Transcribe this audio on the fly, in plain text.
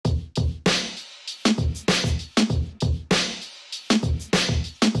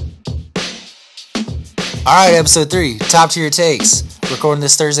Alright, episode 3, top tier takes. Recording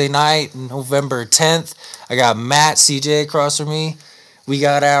this Thursday night, November 10th. I got Matt, CJ across from me. We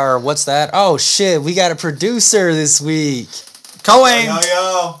got our, what's that? Oh shit, we got a producer this week. Cohen!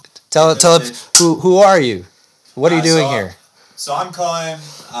 Yo. Tell who are you? What are you doing here? So I'm Cohen.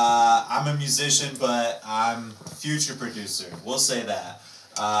 I'm a musician, but I'm future producer. We'll say that.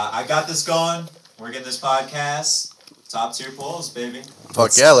 I got this going. We're getting this podcast. Top tier polls, baby.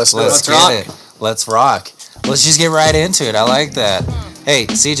 Fuck yeah, let's get rock. Let's rock. Let's just get right into it. I like that. Hey,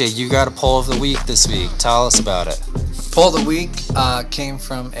 CJ, you got a poll of the week this week. Tell us about it. Poll of the week came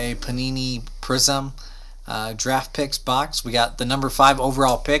from a Panini Prism draft picks box. We got the number 5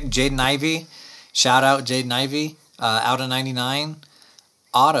 overall pick, Jaden Ivey. Shout out Jaden Ivey. Out of 99.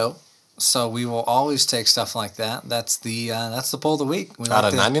 Auto. So we will always take stuff like that. That's the poll of the week. Out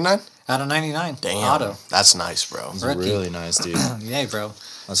of 99? Out of 99. Damn. Auto. That's nice, bro. It's really nice, dude. Yay, bro.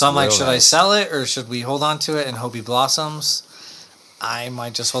 That's so I'm like, should I nice. sell it or should we hold on to it and hope he blossoms? I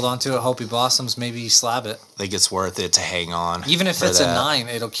might just hold on to it, hope he blossoms, maybe slab it. I think it's worth it to hang on. Even if for it's that. a 9,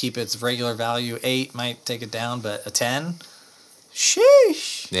 it'll keep its regular value. 8 might take it down, but a 10?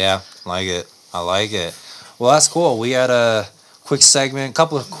 Sheesh. Yeah, like it. I like it. Well, that's cool. We had a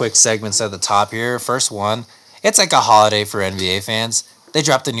couple of quick segments at the top here. First one, it's like a holiday for NBA fans. They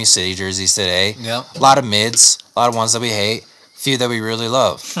dropped the new City jerseys today. Yep. A lot of mids, a lot of ones that we hate, a few that we really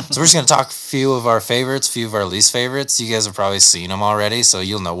love. So we're just going to talk a few of our favorites, a few of our least favorites. You guys have probably seen them already, so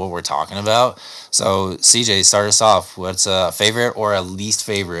you'll know what we're talking about. So, CJ, start us off. What's a favorite or a least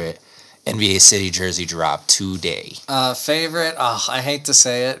favorite NBA City jersey drop today? Favorite? I hate to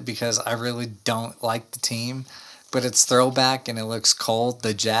say it because I really don't like the team, but it's throwback and it looks cold.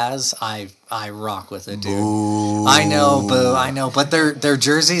 The Jazz, I rock with it, dude. Ooh. I know, but their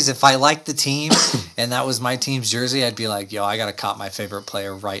jerseys. If I liked the team and that was my team's jersey, I'd be like, yo, I gotta cop my favorite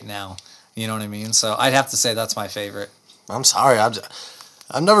player right now. You know what I mean? So I'd have to say that's my favorite. I'm sorry.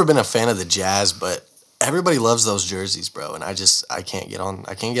 I've never been a fan of the Jazz, but everybody loves those jerseys, bro, and I can't get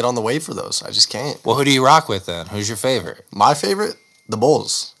on the wave for those. I just can't. Well, who do you rock with then? Who's your favorite? My favorite, the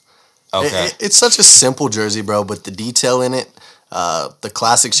Bulls. Okay. It's such a simple jersey, bro, but the detail in it, the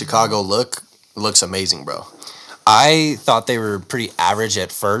classic Chicago look, looks amazing, bro. I thought they were pretty average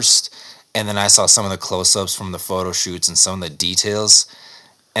at first, and then I saw some of the close-ups from the photo shoots and some of the details,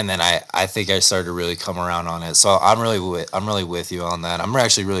 and then I think I started to really come around on it. So I'm really with you on that. I'm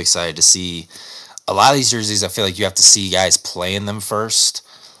actually really excited to see a lot of these jerseys. I feel like you have to see guys play in them first.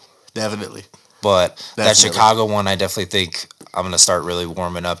 Definitely. But that Definitely. Chicago one, I definitely think I'm going to start really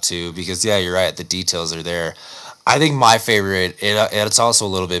warming up to because, yeah, you're right. The details are there. I think my favorite, it's also a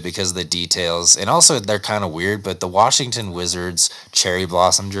little bit because of the details. And also, they're kind of weird, but the Washington Wizards cherry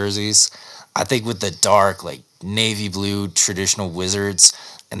blossom jerseys, I think with the dark, like, navy blue traditional Wizards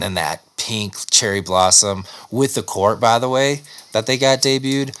and then that pink cherry blossom with the court, by the way, that they got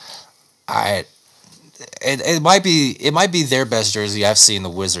debuted, It might be their best jersey I've seen the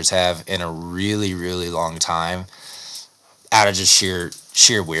Wizards have in a really, really long time. Out of just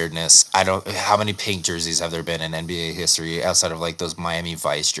sheer weirdness. How many pink jerseys have there been in NBA history outside of like those Miami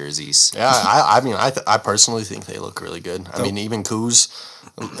Vice jerseys? Yeah, I personally think they look really good. I mean, even Kuz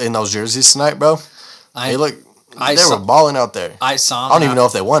in those jerseys tonight, bro. They were balling out there. I saw them. I don't even know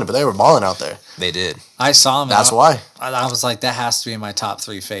if they won, but they were balling out there. They did. I saw them. That's why. I was like, that has to be in my top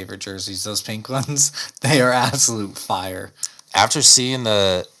 3 favorite jerseys. Those pink ones, they are absolute fire. After seeing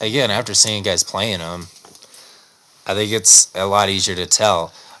guys playing them, I think it's a lot easier to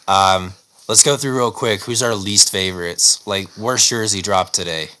tell. Let's go through real quick. Who's our least favorites? Like, worst jersey dropped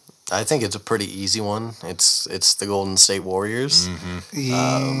today? I think it's a pretty easy one. It's the Golden State Warriors.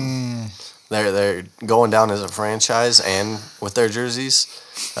 Mm-hmm. They're going down as a franchise and with their jerseys.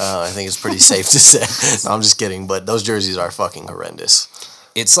 I think it's pretty safe to say. No, I'm just kidding, but those jerseys are fucking horrendous.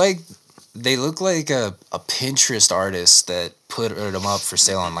 It's like they look like a Pinterest artist that put them up for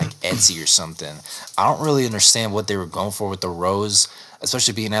sale on like Etsy or something. I don't really understand what they were going for with the rows,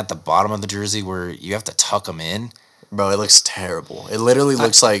 especially being at the bottom of the jersey where you have to tuck them in. Bro, it looks terrible. It literally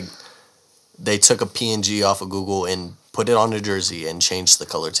looks like they took a PNG off of Google and put it on the jersey and changed the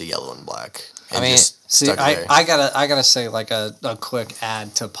color to yellow and black. And I mean, I gotta say like a quick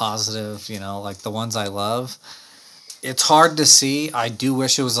add to positive, like the ones I love. It's hard to see. I do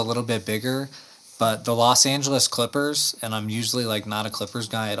wish it was a little bit bigger, but the Los Angeles Clippers, and I'm usually like not a Clippers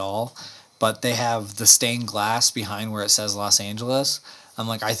guy at all, but they have the stained glass behind where it says Los Angeles. I'm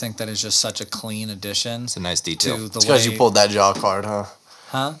like, I think that is just such a clean addition. It's a nice detail. It's because you pulled that jaw card, huh?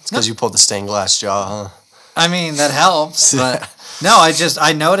 Huh? It's because you pulled the stained glass jaw, huh? I mean, that helps, but no,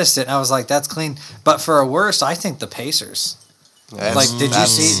 I noticed it and I was like, that's clean. But for a worst, I think the Pacers.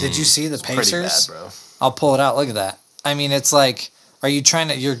 Did you see the Pacers? Pretty bad, bro. I'll pull it out. Look at that. I mean, it's like,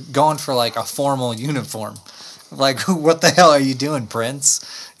 you're going for like a formal uniform. Like, what the hell are you doing, Prince?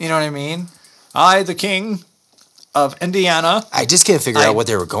 You know what I mean? I, the king of Indiana. I just can't figure out what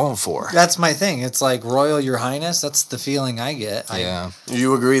they were going for. That's my thing. It's like, Royal Your Highness. That's the feeling I get. Yeah.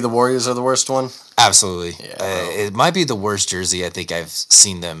 You agree the Warriors are the worst one? Absolutely. Yeah. It might be the worst jersey I think I've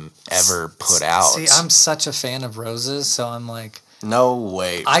seen them ever put out. See, I'm such a fan of roses, so I'm like, No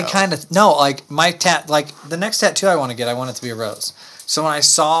way. I bro. kind of no, like the next tattoo I want to get, I want it to be a rose. So when I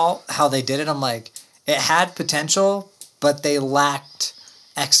saw how they did it, I'm like, it had potential, but they lacked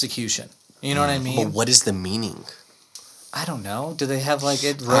execution. You know what I mean? But what is the meaning? I don't know. Do they have like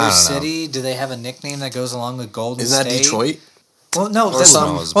it don't Rose know. City? Do they have a nickname that goes along with Golden Isn't that State? Detroit? Well, no. Or That's,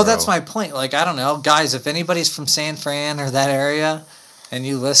 some- knows, well, bro. that's my point. Like, I don't know, guys. If anybody's from San Fran or that area, and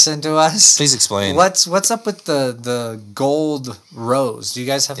you listen to us, Please explain. What's up with the gold rose? Do you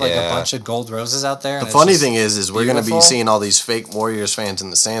guys have like a Yeah. bunch of gold roses out there? The funny thing is we're going to be beautiful. seeing all these fake Warriors fans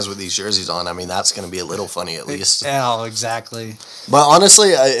in the stands with these jerseys on. I mean, that's going to be a little funny at least. Oh, exactly. But honestly,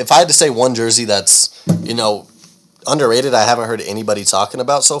 if I had to say one jersey that's, underrated, I haven't heard anybody talking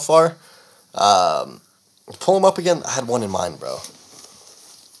about so far. Pull them up again. I had one in mind, bro.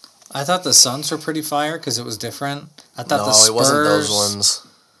 I thought the Suns were pretty fire because it was different. I thought No, the Spurs, it wasn't those ones.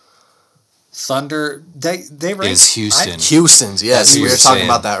 Thunder, they ranked, Is Houston. Houston's, yes. That's We what were you're talking saying.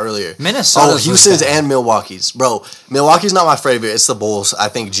 about that earlier. Minnesota. Oh, Houston's and Milwaukee's. Bro, Milwaukee's not my favorite. It's the Bulls, I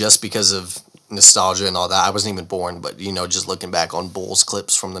think, just because of nostalgia and all that. I wasn't even born, but, just looking back on Bulls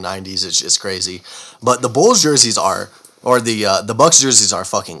clips from the 90s, it's just crazy. But the Bulls jerseys are, or the Bucks jerseys are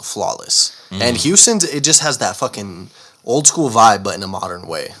fucking flawless. And Houston's, it just has that fucking old school vibe, but in a modern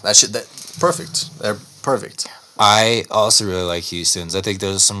way. That perfect. They're perfect. I also really like Houston's. I think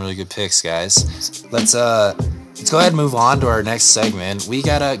those are some really good picks, guys. Let's go ahead and move on to our next segment. We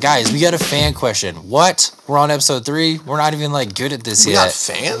got a fan question. What? We're on episode 3. We're not even like good at this We yet. got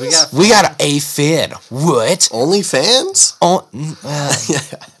fans? We got a fan. What? Only fans? Oh,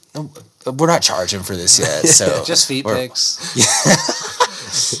 we're not charging for this yet. So just feet we're- pics.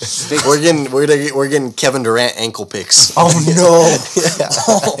 We're getting Kevin Durant ankle picks. Oh no!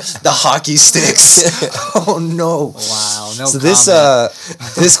 The hockey sticks. Oh no! Wow. No. So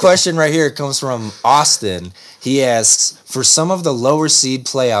comment. this question right here comes from Austin. He asks, for some of the lower seed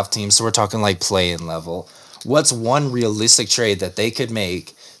playoff teams, so we're talking like play-in level, what's one realistic trade that they could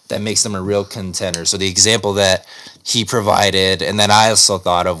make that makes them a real contender? So the example that he provided, and then I also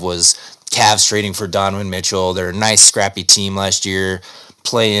thought of, was Cavs trading for Donovan Mitchell. They're a nice scrappy team last year.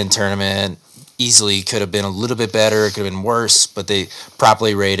 Play-in tournament easily could have been a little bit better. It could have been worse, but they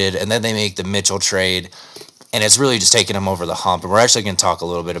properly rated, and then they make the Mitchell trade, and it's really just taking them over the hump. And we're actually going to talk a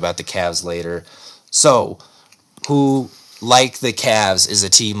little bit about the Cavs later. So, who, like the Cavs, is a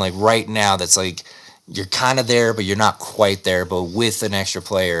team like right now that's like you're kind of there, but you're not quite there, but with an extra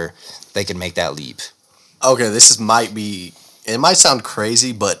player, they can make that leap. Okay, it might sound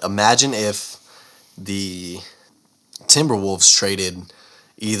crazy, but imagine if the Timberwolves traded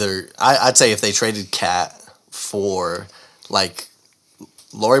I'd say if they traded Cat for like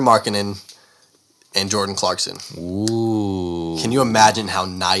Lauri Markkanen and Jordan Clarkson. Ooh. Can you imagine how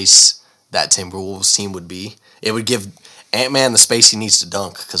nice that Timberwolves team would be? It would give Ant-Man the space he needs to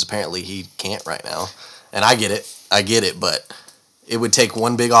dunk, because apparently he can't right now. And I get it, but it would take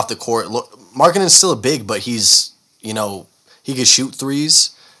one big off the court. Look, Markkanen's still a big, but he's, he could shoot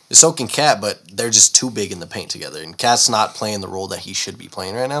threes. So can Cat, but they're just too big in the paint together. And Cat's not playing the role that he should be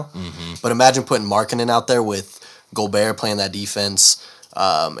playing right now. Mm-hmm. But imagine putting Markkanen out there with Gobert playing that defense,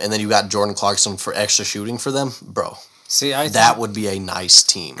 and then you got Jordan Clarkson for extra shooting for them. Bro, that would be a nice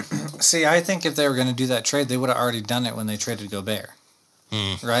team. See, I think if they were going to do that trade, they would have already done it when they traded Gobert.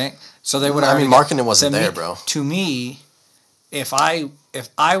 Right? So they would have. I mean, Markkanen wasn't there, bro. To me, if I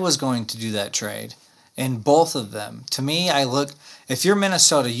was going to do that trade, and both of them, to me, if you're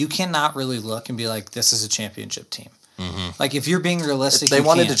Minnesota, you cannot really look and be like, this is a championship team. Mm-hmm. Like, if you're being realistic, They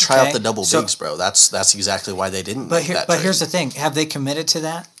wanted to try out okay? the double bigs, bro. That's exactly why they didn't make that trade. Here's the thing. Have they committed to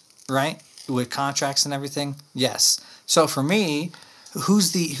that, right? With contracts and everything? Yes. So for me,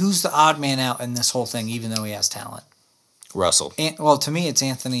 who's the odd man out in this whole thing, even though he has talent? Russell. To me, it's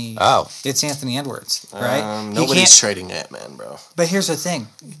Anthony. Oh. It's Anthony Edwards, right? Nobody's trading Ant-Man, bro. But here's the thing: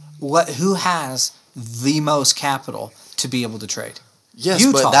 who has the most capital to be able to trade? Yes,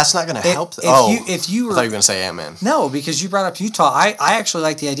 Utah. but that's not going to help. If you were, I thought you were going to say Ant-Man. No, because you brought up Utah. I actually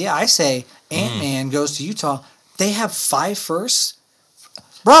like the idea. I say Ant-Man goes to Utah. They have 5 firsts.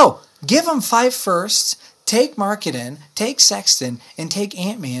 Bro, give them 5 firsts. Take Markkanen, take Sexton, and take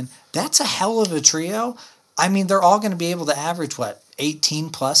Ant-Man. That's a hell of a trio. I mean, they're all going to be able to average, 18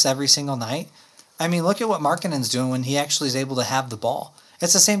 plus every single night? I mean, look at what Markkanen's doing when he actually is able to have the ball.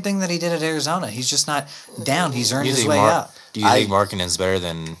 It's the same thing that he did at Arizona. He's just not down. He's earned his way up. Do you think Markkanen's better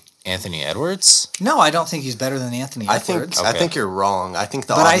than Anthony Edwards? No, I don't think he's better than Anthony Edwards. I think you're wrong. I think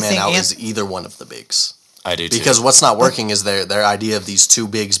the odd man out is either one of the bigs. I do too. Because what's not working is their idea of these two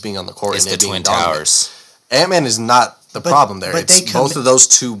bigs being on the court It's and the it being Twin dominant. Towers. Ant-Man is not the problem there. but It's both of those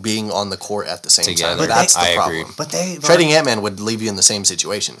two being on the court at the same Together. time. That's I the problem. agree. But they Trading Ant-Man would leave you in the same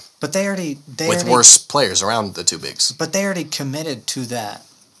situation But they already worse players around the two bigs. But they already committed to that,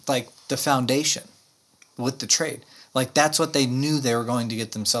 like the foundation, with the trade. Like that's what they knew they were going to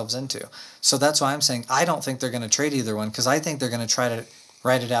get themselves into. So that's why I'm saying I don't think they're going to trade either one because I think they're going to try to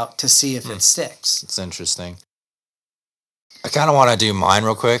write it out to see if it sticks. It's interesting. I kind of want to do mine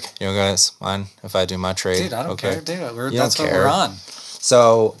real quick. You know, guys, mind if I do my trade? Dude, I don't care. Dude, You that's don't what care. we're on.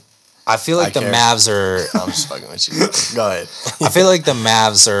 So I feel like the care. Mavs are. I'm just fucking with you. Go ahead. I feel like the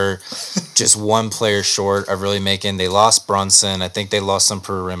Mavs are just one player short of really making. They lost Brunson. I think they lost some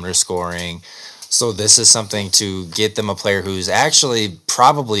perimeter scoring. So this is something to get them a player who's actually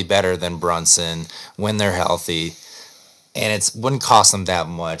probably better than Brunson when they're healthy. And it wouldn't cost them that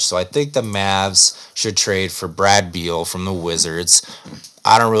much. So I think the Mavs should trade for Brad Beal from the Wizards.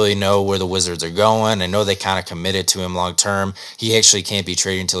 I don't really know where the Wizards are going. I know they kind of committed to him long term. He actually can't be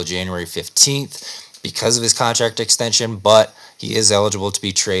traded until January 15th because of his contract extension, but he is eligible to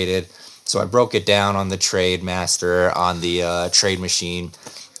be traded. So I broke it down on the Trade Master, on the trade machine,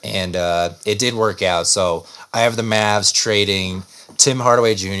 and it did work out. So I have the Mavs trading Tim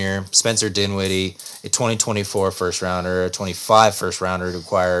Hardaway Jr., Spencer Dinwiddie, a 2024 first rounder, a 25 first rounder to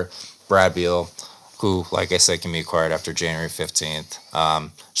acquire Brad Beal, who, like I said, can be acquired after January 15th.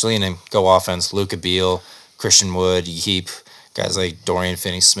 Just leaning go offense, Luka Beal, Christian Wood, you keep guys like Dorian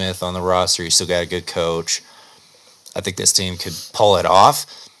Finney-Smith on the roster. You still got a good coach. I think this team could pull it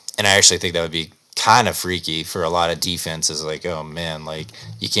off, and I actually think that would be kind of freaky for a lot of defenses. Like, oh man, like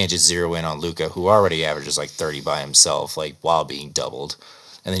you can't just zero in on Luka, who already averages like 30 by himself, like while being doubled,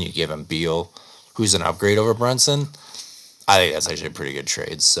 and then you give him Beal, who's an upgrade over Brunson. I think that's actually a pretty good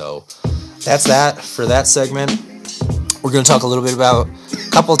trade. So that's that for that segment. We're going to talk a little bit about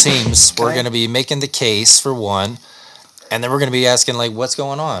a couple teams. We're going to be making the case for one, and then we're going to be asking like what's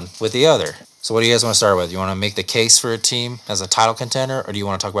going on with the other. So what do you guys want to start with? You want to make the case for a team as a title contender, or do you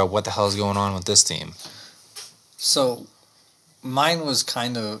want to talk about what the hell is going on with this team? So mine was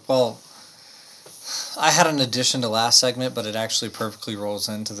kind of, well, I had an addition to last segment, but it actually perfectly rolls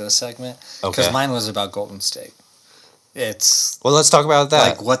into this segment. Because Okay. mine was about Golden State. It's Well, let's talk about that.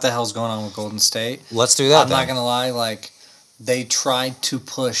 like, what the hell's going on with Golden State? Let's do that. I'm not going to lie, like, they tried to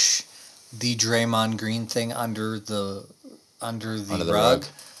push the Draymond Green thing under the rug.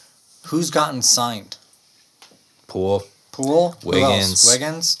 Who's gotten signed? Poole. Poole? Who Wiggins. else?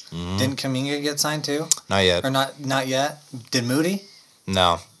 Wiggins? Mhm. Didn't Kuminga get signed too? Not yet. Or not yet? Did Moody?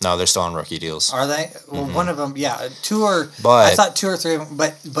 No, they're still on rookie deals. Are they? Well, one of them, yeah. But- I thought 2 or 3 of them,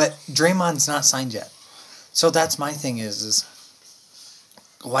 but Draymond's not signed yet. So that's my thing is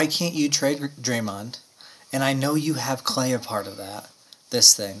why can't you trade Draymond? And I know you have Clay a part of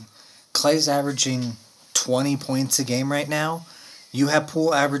this thing. Clay's averaging 20 points a game right now. You have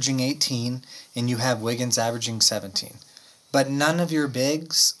Poole averaging 18, and you have Wiggins averaging 17. But none of your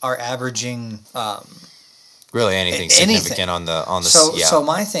bigs are averaging Really anything anything. significant on the So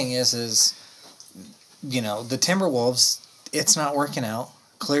my thing is the Timberwolves, it's not working out.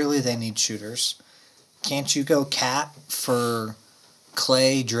 Clearly they need shooters. Can't you go Cat for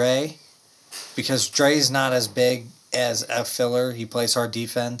Clay, Dre? Because Dre's not as big as a filler. He plays hard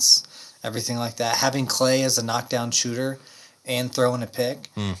defense, everything like that. Having Clay as a knockdown shooter and throwing a pick,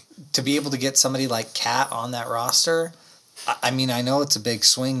 to be able to get somebody like Cat on that roster, I mean, I know it's a big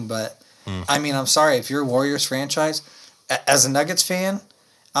swing, but I mean, I'm sorry, if you're a Warriors franchise, as a Nuggets fan,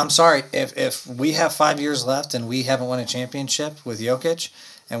 I'm sorry, if we have 5 years left and we haven't won a championship with Jokic,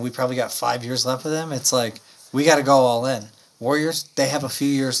 and we probably got 5 years left with him, it's like, we got to go all in. Warriors, they have a few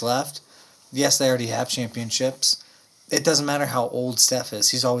years left. Yes, they already have championships. It doesn't matter how old Steph is.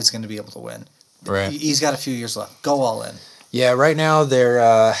 He's always going to be able to win. Right. He's got a few years left. Go all in. Yeah, right now they're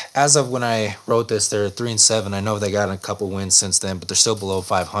as of when I wrote this, they're 3-7. I know they got a couple wins since then, but they're still below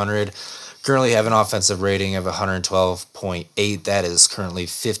 500. Currently have an offensive rating of 112.8. That is currently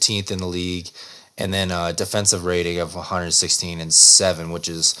 15th in the league, and then a defensive rating of 116.7, which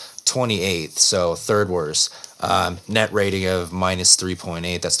is 28th, so third worst. Net rating of minus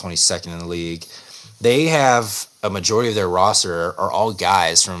 3.8. That's 22nd in the league. They have a majority of their roster are all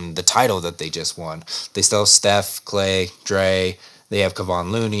guys from the title that they just won. They still have Steph, Clay, Dre. They have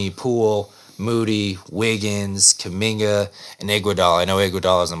Kevon Looney, Poole, Moody, Wiggins, Kuminga, and Iguodala. I know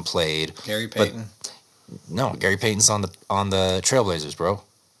Iguodala hasn't played. Gary Payton. No, Gary Payton's on the Trailblazers, bro.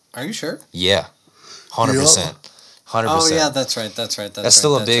 Are you sure? Yeah, 100%. 100%. Oh yeah, that's right. That's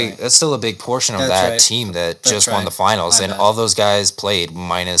still right, a big. right. That's still a big portion of That's that right. team that That's just won right. the finals, My and bad. all those guys played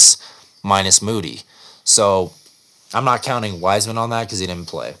minus Moody. So I'm not counting Wiseman on that because he didn't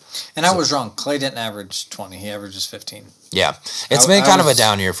play. And I was wrong. Clay didn't average 20. He averages 15. Yeah, it's I- been I kind of a was-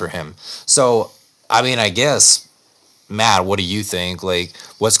 down year for him. So I mean, I guess Matt, what do you think? Like,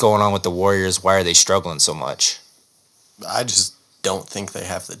 what's going on with the Warriors? Why are they struggling so much? I just don't think they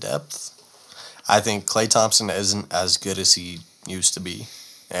have the depth. I think Klay Thompson isn't as good as he used to be.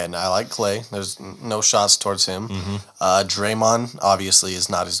 And I like Klay. There's no shots towards him. Draymond, obviously, is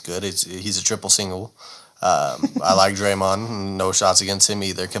not as good. He's a triple single. I like Draymond. No shots against him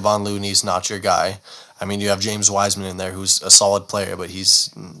either. Kevon Looney's not your guy. I mean, you have James Wiseman in there, who's a solid player, but he's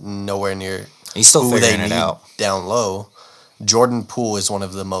nowhere near He's still who they figuring it need out. down low. Jordan Poole is one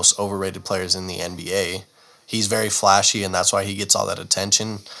of the most overrated players in the NBA. He's very flashy, and that's why he gets all that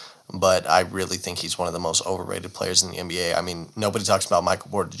attention. But I really think he's one of the most overrated players in the NBA. I mean, nobody talks about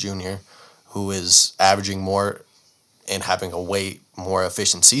Michael Porter Jr., who is averaging more and having a way more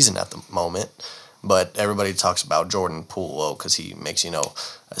efficient season at the moment. But everybody talks about Jordan Poole because he makes, a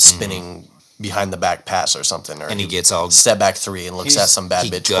spinning behind the back pass or something. Or And he gets all step back three and looks at some bad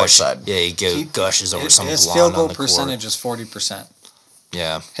bitch courtside. Yeah, he gushes over some His blonde field on goal the percentage court. is 40%.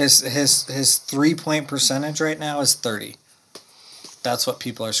 Yeah, His 3-point percentage right now is 30. That's what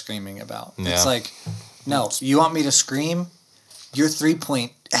people are screaming about. Yeah. It's like, no, you want me to scream? Your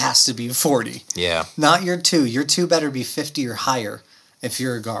 3-point has to be 40. yeah. Not your 2. Your 2 better be 50 or higher if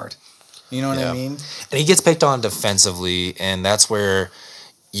you're a guard. You know what Yeah. I mean? And he gets picked on defensively, and that's where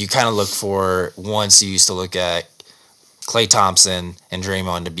you kind of look for, once you used to look at Klay Thompson and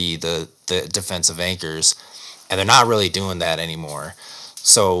Draymond to be the defensive anchors, and they're not really doing that anymore.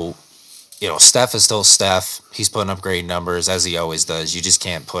 So, Steph is still Steph. He's putting up great numbers, as he always does. You just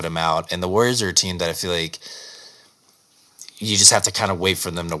can't put him out. And the Warriors are a team that I feel like you just have to kind of wait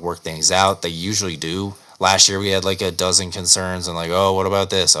for them to work things out. They usually do. Last year we had like a dozen concerns and oh, what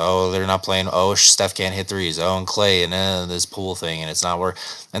about this? Oh, they're not playing. Oh, Steph can't hit threes. Oh, and Klay and this Poole thing, and it's not work.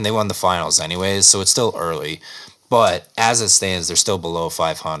 And they won the finals anyways, so it's still early. But as it stands, they're still below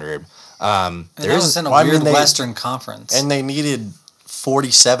 500. And that was in a weird Western Conference. And they needed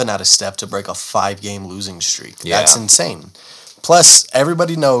 47 out of Steph to break a 5-game losing streak. Yeah. That's insane. Plus,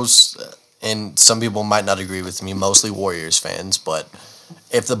 everybody knows, and some people might not agree with me, mostly Warriors fans, but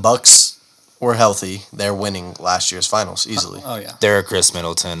if the Bucks were healthy, they're winning last year's finals easily. Oh, yeah. They're a Chris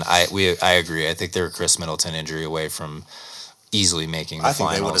Middleton. I agree. I think they're a Chris Middleton injury away from easily making the I think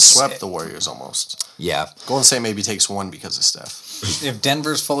finals. they would have swept the Warriors almost. Yeah. Golden State maybe takes one because of Steph. If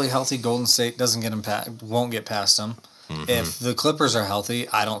Denver's fully healthy, Golden State doesn't get him won't get past them. Mm-hmm. If the Clippers are healthy,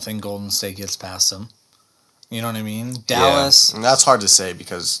 I don't think Golden State gets past them. You know what I mean? Dallas, And that's hard to say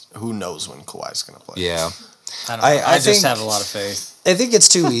because who knows when Kawhi's going to play. Yeah. I don't know. I I just think- have a lot of faith. I think it's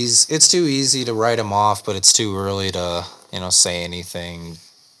too easy. It's too easy to write him off, but it's too early to say anything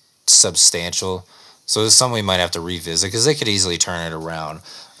substantial. So it's something we might have to revisit because they could easily turn it around.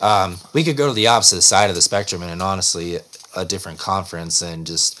 We could go to the opposite side of the spectrum and honestly a different conference and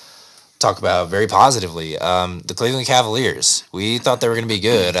just talk about very positively the Cleveland Cavaliers. We thought they were going to be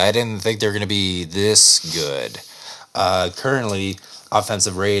good. I didn't think they were going to be this good. Currently,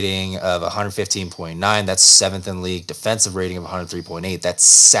 offensive rating of 115.9. That's 7th in the league. Defensive rating of 103.8.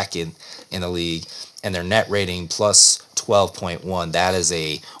 That's 2nd in the league. And their net rating plus 12.1. That is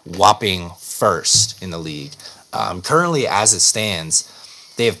a whopping 1st in the league. Currently, as it stands,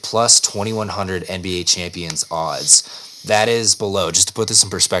 they have plus 2,100 NBA champions odds. That is below. Just to put this in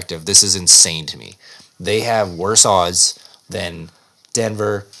perspective, this is insane to me. They have worse odds than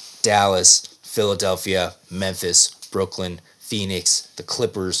Denver, Dallas, Philadelphia, Memphis, Brooklyn, Phoenix, the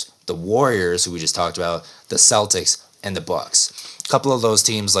Clippers, the Warriors, who we just talked about, the Celtics, and the Bucks. A couple of those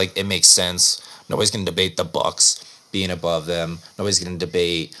teams, it makes sense. Nobody's going to debate the Bucks being above them. Nobody's going to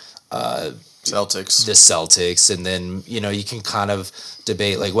debate Celtics. the Celtics, and then you can kind of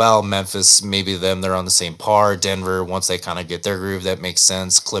debate Memphis, maybe they're on the same par. Denver, once they kind of get their groove, that makes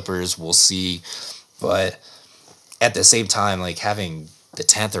sense. Clippers, we'll see, but at the same time, having the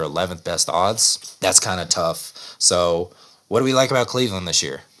 10th or 11th best odds, that's kind of tough. So what do we like about Cleveland this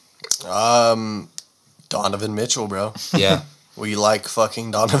year? Donovan Mitchell, bro. Yeah. We like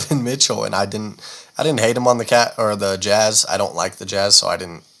fucking Donovan Mitchell, and I didn't hate him on the Jazz. I don't like the Jazz, so I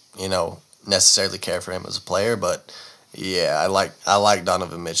didn't necessarily care for him as a player. But yeah, I like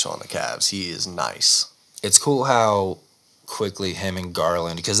Donovan Mitchell on the Cavs. He is nice. It's cool how quickly him and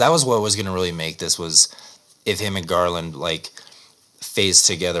Garland, because that was what was going to really make this, was if him and Garland like phase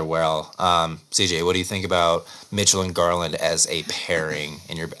together well. CJ, what do you think about Mitchell and Garland as a pairing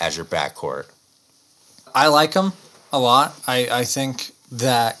in your backcourt? I like them a lot. I think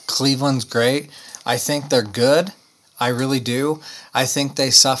that Cleveland's great. I think they're good. I really do. I think they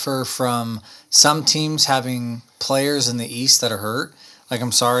suffer from some teams having players in the East that are hurt. Like,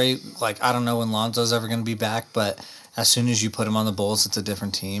 I'm sorry, like, I don't know when Lonzo's ever going to be back, but as soon as you put him on the Bulls, it's a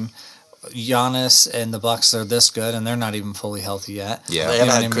different team. Giannis and the Bucks are this good, and they're not even fully healthy yet. Yeah. They You haven't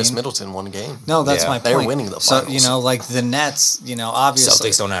know had what I Chris mean? Middleton one game. No, that's Yeah. my point. They're winning the So, finals. like the Nets,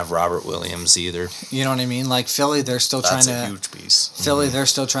 obviously. Celtics don't have Robert Williams either. You know what I mean? Like Philly, they're still That's trying a to. huge piece. Philly, they're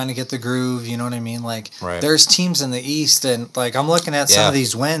still trying to get the groove. You know what I mean? Like, Right. there's teams in the East, and like I'm looking at some Yeah. of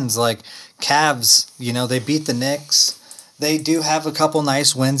these wins. Like Cavs, they beat the Knicks. They do have a couple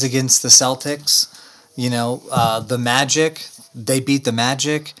nice wins against the Celtics. The Magic, they beat the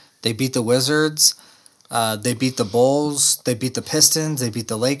Magic. They beat the Wizards. They beat the Bulls. They beat the Pistons. They beat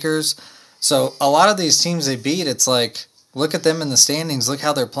the Lakers. So a lot of these teams they beat, it's like, look at them in the standings. Look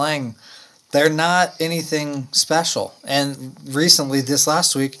how they're playing. They're not anything special. And recently, this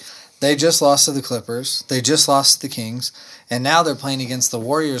last week, they just lost to the Clippers. They just lost to the Kings. And now they're playing against the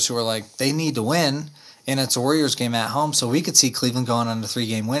Warriors, who are like, they need to win. And it's a Warriors game at home. So we could see Cleveland going on a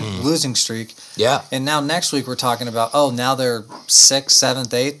 3-game losing streak. Yeah. And now next week we're talking about, now they're 6th, 7th,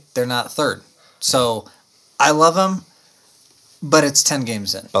 8th. They're not 3rd. So I love them, but it's 10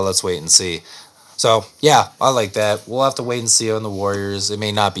 games in. But let's wait and see. So, yeah, I like that. We'll have to wait and see on the Warriors. It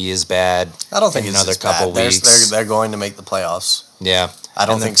may not be as bad. I don't think in it's another as bad. couple weeks. They're going to make the playoffs. Yeah. I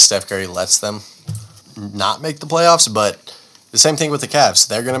don't And then- think Steph Curry lets them not make the playoffs, but the same thing with the Cavs.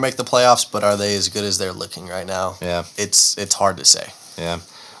 They're going to make the playoffs, but are they as good as they're looking right now? Yeah. It's hard to say. Yeah.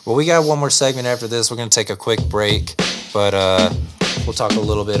 Well, we got one more segment after this. We're going to take a quick break, but we'll talk a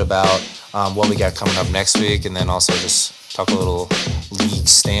little bit about what we got coming up next week, and then also just talk a little league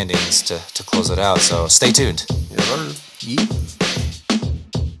standings to close it out. So stay tuned.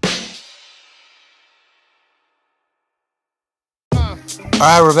 All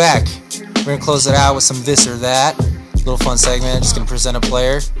right, we're back. We're going to close it out with some this or that. Little fun segment. Just going to present a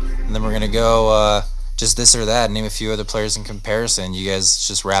player, and then we're going to go just this or that, name a few other players in comparison. You guys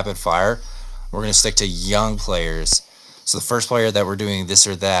just rapid fire. We're going to stick to young players. So the first player that we're doing this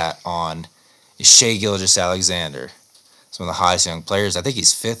or that on is Shai Gilgeous-Alexander. He's one of the highest young players. I think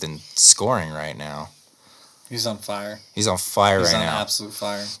he's 5th in scoring right now. He's on fire. He's on fire He's right on now. absolute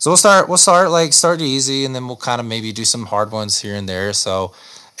fire. So we'll start easy, and then we'll kind of maybe do some hard ones here and there. So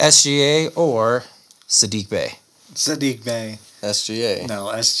SGA or Sadiq Bey. Sadiq Bey. SGA. No,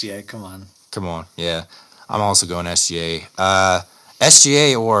 SGA, come on. Come on, yeah. I'm also going SGA.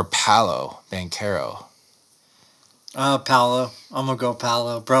 SGA or Paolo Banchero. Paolo. I'm going to go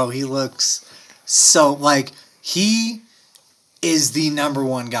Paolo. Bro, he looks so, he is the number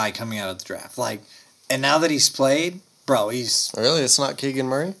one guy coming out of the draft. And now that he's played, bro, he's... Really? It's not Keegan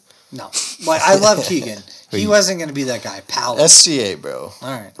Murray? No. I love Keegan. He wasn't going to be that guy. Paolo. SGA, bro.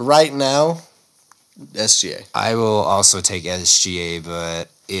 All right. Right now, SGA. I will also take SGA, but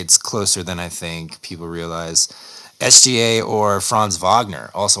it's closer than I think people realize. SGA or Franz Wagner,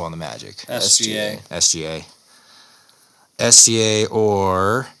 also on the Magic. SGA. SGA. SGA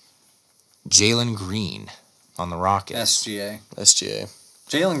or Jalen Green on the Rockets. SGA. SGA.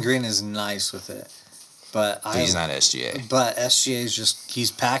 Jalen Green is nice with it. But He's not SGA. But SGA is just,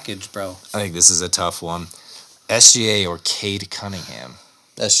 he's packaged, bro. I think this is a tough one. SGA or Cade Cunningham.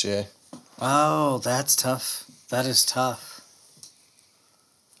 SGA. Oh, that's tough. That is tough.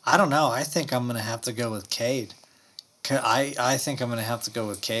 I don't know. I think I'm going to have to go with Cade. I think I'm going to have to go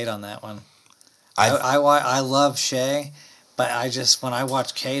with Cade on that one. I love Shea, but when I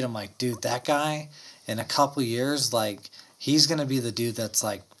watch Cade, I'm like, dude, that guy in a couple years, he's going to be the dude that's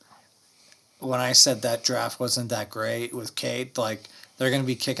when I said that draft wasn't that great with Cade, they're going to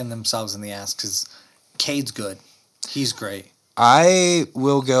be kicking themselves in the ass because Cade's good. He's great. I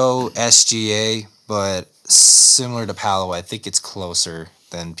will go SGA, but similar to Paolo, I think it's closer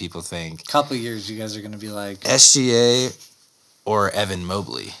than people think. Couple years, you guys are going to be like SGA or Evan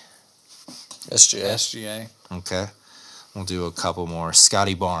Mobley. SGA. SGA. Okay. We'll do a couple more.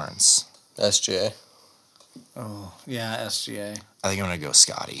 Scotty Barnes. SGA. Oh, yeah, SGA. I think I'm going to go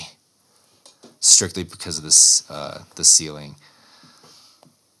Scotty. Strictly because of this, the ceiling.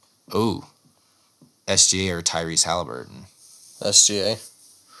 Ooh. SGA or Tyrese Halliburton. SGA.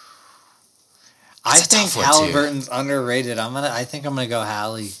 I That's a think tough one, too. Halliburton's underrated. I think I'm gonna go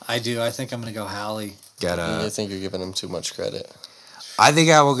Hallie. I do. I think I'm gonna go Hallie. I think you're giving him too much credit. I think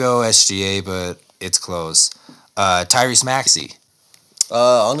I will go SGA, but it's close. Tyrese Maxey.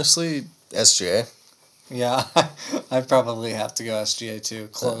 Honestly, SGA. Yeah, I'd probably have to go SGA too.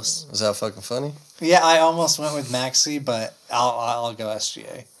 Close. Is that fucking funny? Yeah, I almost went with Maxi, but I'll go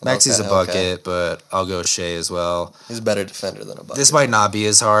SGA. Maxey's Okay, a bucket, okay. but I'll go Shea as well. He's a better defender than a bucket. This might not be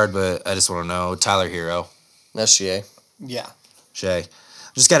as hard, but I just want to know. Tyler Hero. SGA. Yeah. Shea.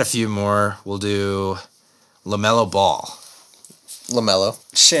 Just got a few more. We'll do LaMelo Ball. LaMelo.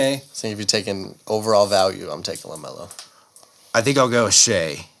 Shea. I think if you're taking overall value, I'm taking LaMelo. I think I'll go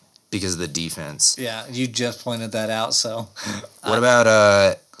Shea because of the defense. Yeah, you just pointed that out, so. What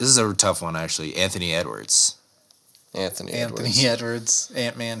about this is a tough one actually. Anthony Edwards. Anthony Edwards,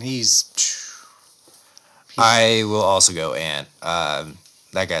 Ant-Man, I will also go Ant.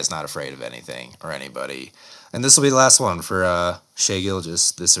 That guy's not afraid of anything or anybody. And this will be the last one for Shea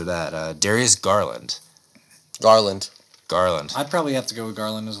Gilgeous, this or that. Darius Garland. Garland. I'd probably have to go with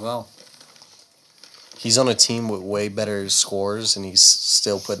Garland as well. He's on a team with way better scores, and he's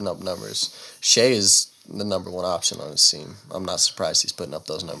still putting up numbers. Shea is the number one option on his team. I'm not surprised he's putting up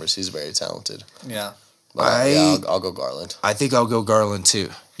those numbers. He's very talented. Yeah. But I'll go Garland. I think I'll go Garland too.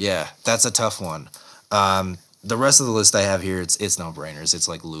 Yeah, that's a tough one. The rest of the list I have here, it's no brainers. It's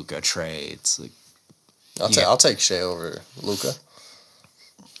like Luka, Trey. It's like I'll take Shea over Luka.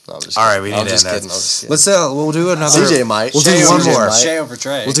 No, I'm just all right. kidding. We I'm need to just end kidding. that. I'm just kidding. Let's we'll do another. CJ might. We'll Shea do over one CJ more. might. Shea over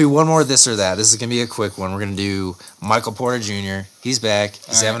Trey. We'll do one more this or that. This is gonna be a quick one. We're gonna do Michael Porter Jr. He's back. He's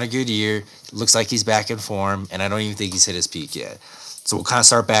All right. having a good year. Looks like he's back in form, and I don't even think he's hit his peak yet. So we'll kind of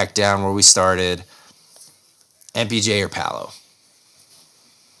start back down where we started. MPJ or Paolo?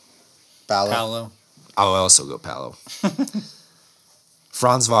 Paolo. I'll also go Paolo.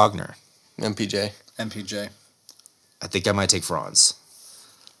 Franz Wagner. MPJ. MPJ. I think I might take Franz.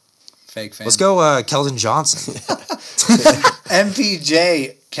 Fake fan. Let's go Keldon Johnson.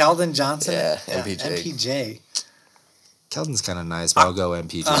 MPJ. Keldon Johnson. Yeah, MPJ. MPJ. Keldon's kind of nice, but I'll go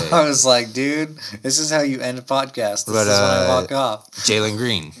MPJ. I was like, dude, this is how you end a podcast. This But, is when I walk off. Jalen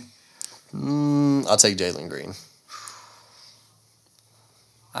Green. I'll take Jalen Green.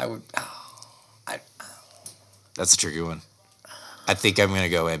 I would. That's a tricky one. I think I'm gonna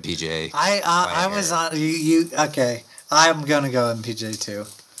go MPJ. I was on you. Okay, I'm gonna go MPJ too.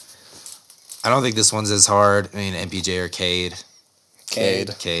 I don't think this one's as hard. I mean, MPJ or Cade.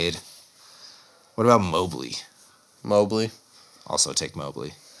 Cade. What about Mobley? Mobley. Also take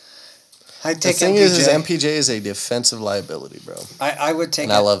Mobley. I'd The take thing MPJ. is MPJ is a defensive liability, bro. I would take.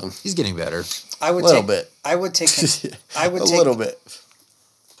 And I love him. He's getting better. I would A little take, bit. I would take. I would a take. little bit.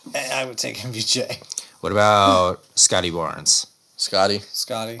 I would take MPJ. What about Scotty Barnes? Scotty.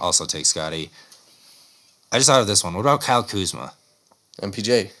 Scotty. Also take Scotty. I just thought of this one. What about Kyle Kuzma?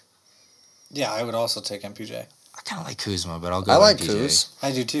 MPJ. Yeah, I would also take MPJ. I kind of like Kuzma, but I'll go I like MPJ. Kuz.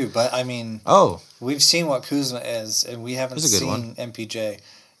 I do too, but I mean, Oh, we've seen what Kuzma is, and we haven't He's a good seen MPJ.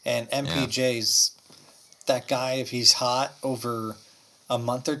 And MPJ's that guy. If he's hot over a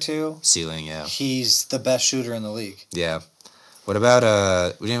month or two, ceiling, yeah. he's the best shooter in the league. Yeah. What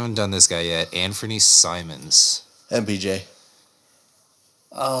about, we haven't done this guy yet, Anthony Simons. MPJ.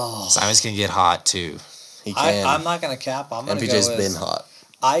 Oh, Simons can get hot, too. He can. I'm not gonna cap. I'm gonna MPJ's go been with, hot.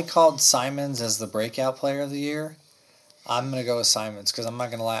 I called Simons as the breakout player of the year. I'm gonna go with Simons because I'm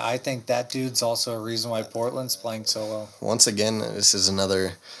not gonna lie. I think that dude's also a reason why Portland's playing so well. Once again, this is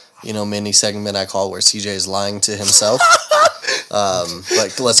another, mini segment I call where CJ is lying to himself.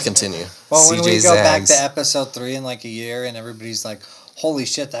 But let's continue. Well, when we CJ go back Zags. to episode 3 in like a year and everybody's like, "Holy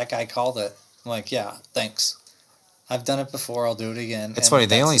shit, that guy called it." I'm like, "Yeah, thanks. I've done it before. I'll do it again." It's And funny,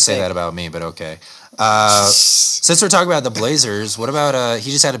 they that's only the say thing. that about me, but okay. Since we're talking about the Blazers, what about,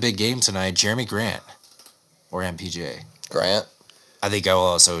 he just had a big game tonight, Jeremy Grant or MPJ? Grant. I think I will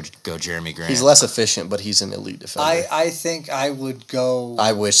also go Jeremy Grant. He's less efficient, but he's an elite defender. I think I would go.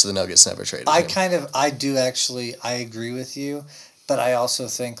 I wish the Nuggets never traded I him. do actually. I agree with you, but I also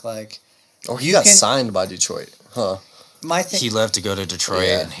think like Or he you got can- signed by Detroit. Huh. my thing. He left to go to Detroit,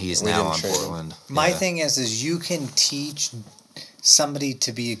 Yeah, and he's we now didn't on trade him. Portland. My Yeah. thing is you can teach somebody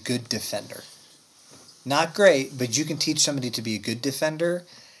to be a good defender. Not great, but you can teach somebody to be a good defender,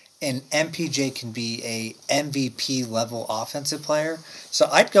 and MPJ can be a MVP level offensive player. So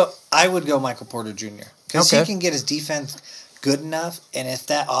I would go Michael Porter Jr. because Okay. he can get his defense good enough, and if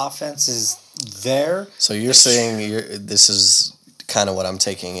that offense is there, So you're saying this is kind of what I'm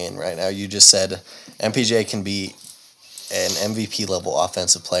taking in right now. You just said MPJ can be an MVP level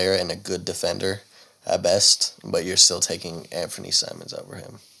offensive player and a good defender at best, but you're still taking Anthony Simons over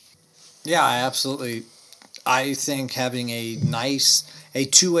him. yeah, I think having a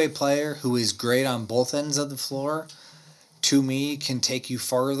two-way player who is great on both ends of the floor to me, can take you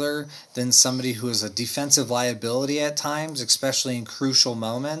further than somebody who is a defensive liability at times, especially in crucial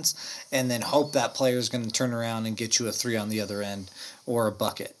moments, and then hope that player is going to turn around and get you a 3 on the other end or a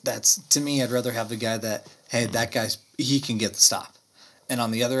bucket. That's, to me, I'd rather have the guy that, hey, that guy's, he can get the stop. And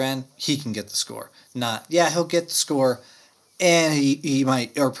on the other end, he can get the score. Not, yeah, he'll get the score, and he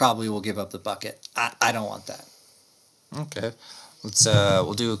might or probably will give up the bucket. I don't want that. Okay. Let's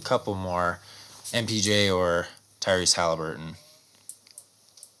we'll do a couple more. MPJ or Tyrese Halliburton.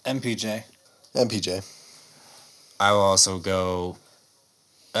 MPJ. MPJ. I will also go.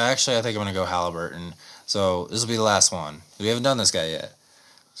 Actually, I think I'm gonna go Halliburton. So this will be the last one. We haven't done this guy yet.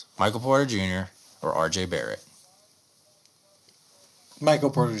 Michael Porter Jr. or RJ Barrett. Michael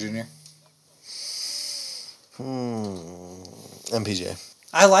Porter Jr. MPJ.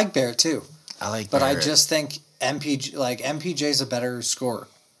 I like Barrett too, I like but Barrett. I just think MPJ's a better scorer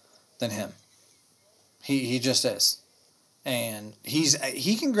than him. He just is, and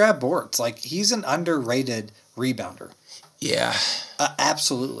he can grab boards. Like, he's an underrated rebounder. Yeah.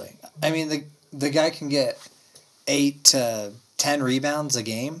 Absolutely. I mean, the guy can get 8 to 10 rebounds a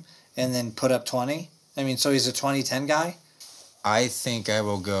game and then put up 20. I mean, so he's a 20-10 guy. I think I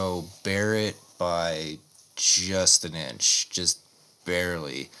will go Barrett by just an inch, just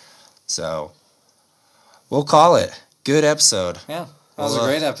barely. So we'll call it. Good episode. Yeah, that was Well, a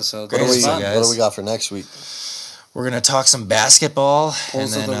great episode. great That was episode, fun. guys. What do we got for next week? We're gonna talk some basketball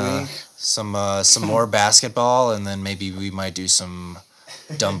Polls of and then the week. some more basketball, and then maybe we might do some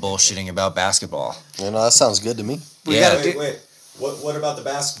dumb bullshitting about basketball. That sounds good to me. We Yeah. gotta do- Wait. What about the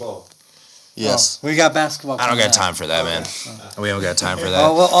basketball? Yes. Oh, we got basketball. I don't coming got up. time for that, man. We don't got time for that.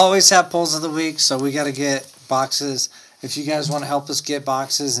 Oh, we'll always have polls of the week, so we got to get boxes. If you guys want to help us get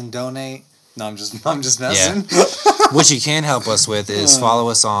boxes and donate, no, I'm just messing. What you can help us with is follow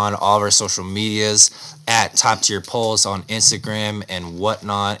us on all of our social medias at Top Tier Polls on Instagram and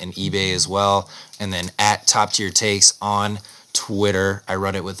whatnot, and eBay as well, and then at Top Tier Takes on Twitter. I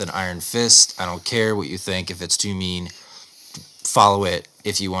run it with an iron fist. I don't care what you think. If it's too mean, follow it.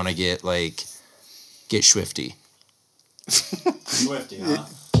 If you want to get swifty. Swifty, huh?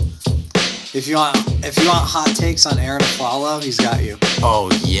 If you want hot takes on Aaron Aflalo, he's got you. Oh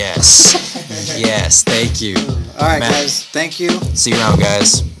yes, yes. Thank you. All right, Matt. guys. Thank you. See you around,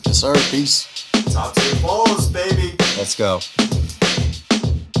 guys. Yes, sir. Peace. Top tier balls, baby. Let's go.